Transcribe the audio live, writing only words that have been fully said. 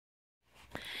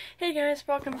Hey guys,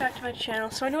 welcome back to my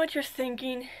channel. So I know what you're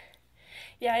thinking.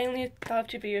 Yeah, I only thought of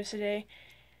 2 videos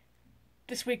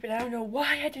this week, but I don't know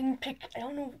why I didn't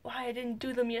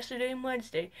do them yesterday and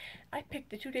Wednesday. I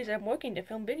picked the 2 days I'm working to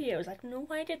film videos. I don't know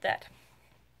why I did that.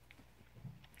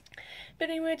 But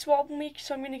anyway, it's Walton week,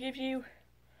 so I'm gonna give you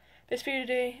this video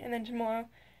today and then tomorrow.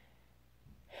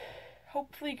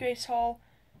 Hopefully Grace Hall.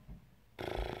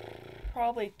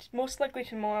 Most likely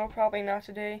tomorrow, probably not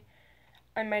today.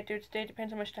 I might do it today,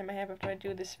 depends how much time I have after I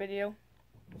do this video.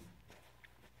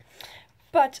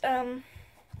 But, so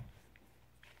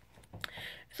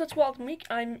it's Walton week.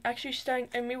 I'm actually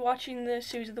rewatching the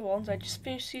series of the Waltons. I just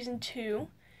finished season 2.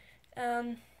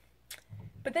 But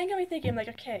then got me thinking, like,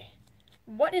 okay,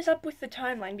 what is up with the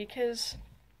timeline? Because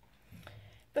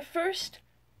the first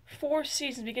 4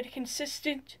 seasons, we get a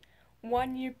consistent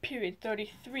 1-year period,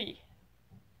 33,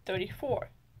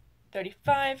 34,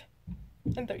 35,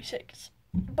 and 36.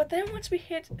 But then once we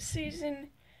hit season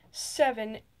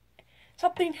 7,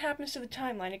 something happens to the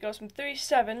timeline. It goes from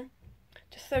 37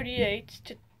 to 38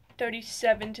 to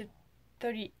 37 to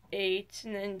 38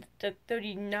 and then to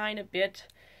 39 a bit.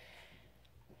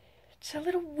 It's a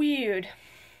little weird.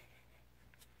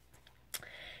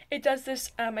 It does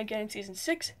this again in season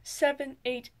 6, 7,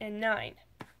 8, and 9.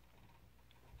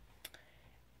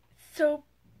 So,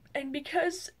 and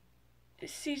because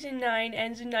season 9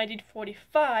 ends in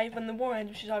 1945 when the war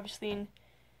ends, which is obviously in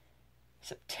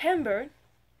September,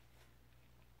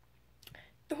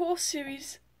 the whole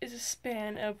series is a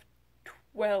span of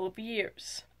 12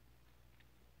 years.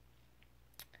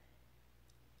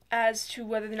 As to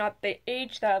whether or not they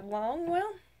age that long,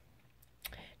 well,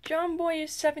 John Boy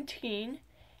is 17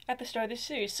 at the start of the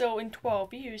series, so in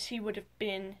 12 years he would have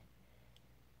been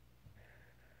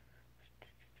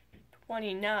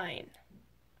 29.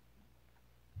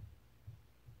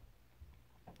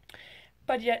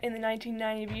 But yet, in the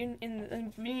 1990s,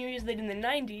 in the years late in the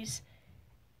 90s,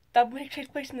 that would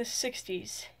take place in the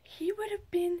 60s. He would have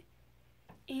been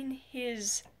in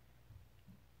his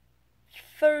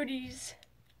 30s.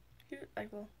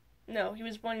 No, he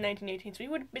was born in 1918, so he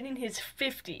would have been in his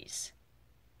 50s.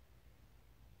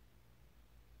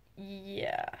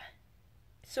 Yeah.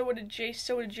 So would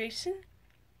Jason.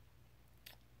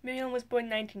 Mary Ellen was born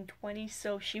in 1920,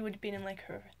 so she would have been in like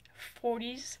her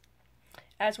 40s.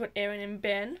 As would Aaron and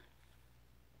Ben.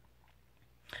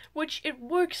 Which, it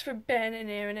works for Ben and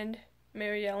Aaron and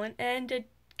Mary Ellen, and I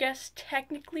guess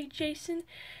technically Jason,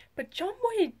 but John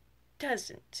Boy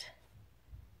doesn't.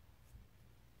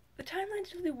 The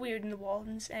timeline's really weird in the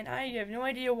Waltons, and I have no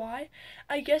idea why.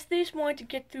 I guess they just wanted to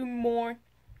get through more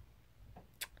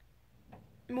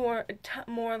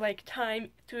like time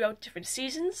throughout different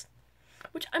seasons,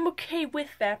 which I'm okay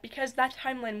with that because that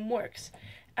timeline works.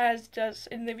 As does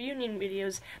in the reunion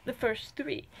videos, the first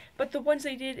 3. But the ones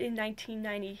they did in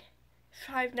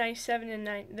 1995, 97,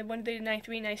 and the one they did in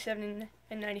 93, 97,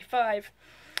 and 95,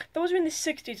 those were in the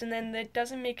 60s, and then that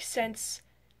doesn't make sense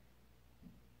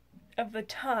of the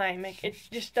time. It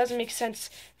just doesn't make sense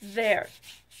there.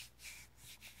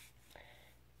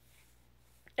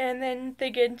 And then they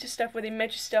get into stuff where they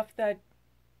mention stuff that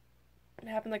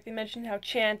happened, like they mentioned how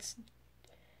Chance's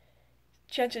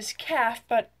calf,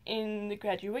 but in the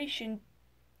graduation,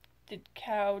 the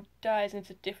cow dies and it's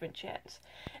a different Chance.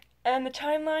 And the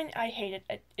timeline, I hate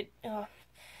it.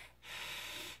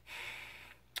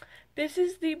 This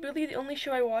is really the only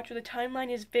show I watch where the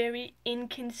timeline is very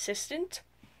inconsistent.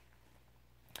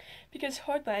 Because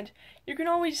Heartland, you can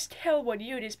always tell what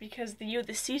year it is because the year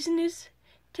the season is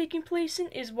taking place in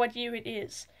is what year it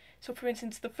is. So for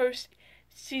instance, the first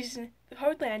season,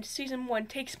 Heartland, season 1,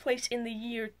 takes place in the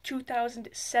year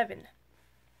 2007.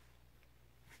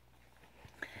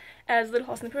 As Little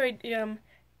House on the Prairie,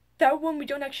 that one we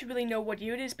don't actually really know what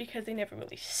year it is because they never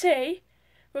really say.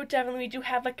 But definitely we do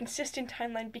have a consistent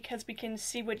timeline because we can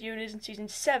see what year it is in season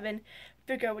 7,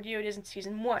 figure out what year it is in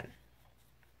season 1.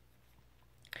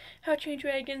 How to Train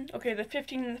Your Dragon, okay, the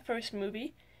 15 in the first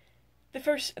movie. The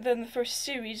first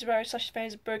series,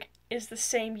 Rise/Fantasburg, is the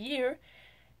same year.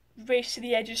 Race to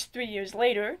the Edge is 3 years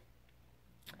later.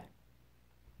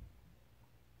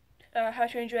 How to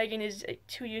Train Your Dragon is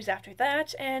 2 years after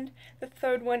that, and the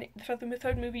third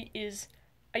movie is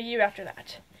a year after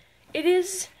that. It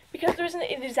is, because there isn't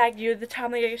an exact year, the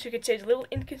timeline, I guess you could say, is a little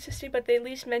inconsistent, but they at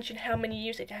least mention how many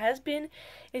years it has been,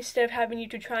 instead of having you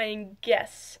to try and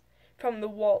guess from the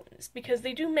Waltons. Because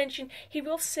they do mention, he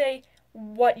will say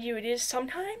what year it is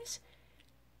sometimes,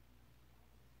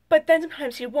 but then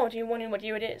sometimes he won't, and you're wondering what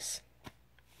year it is.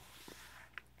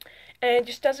 And it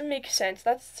just doesn't make sense.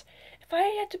 if I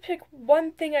had to pick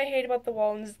one thing I hate about the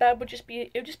Waltons, it would just be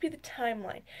the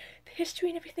timeline. The history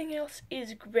and everything else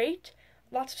is great.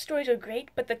 Lots of stories are great,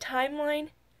 but the timeline,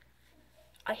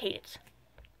 I hate it.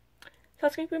 So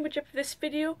that's going to be pretty much it for this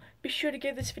video. Be sure to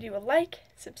give this video a like,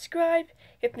 subscribe,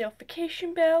 hit the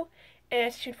notification bell,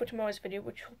 and stay tuned for tomorrow's video,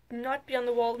 which will not be on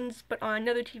the Waltons, but on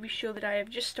another TV show that I have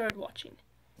just started watching.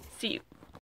 See you.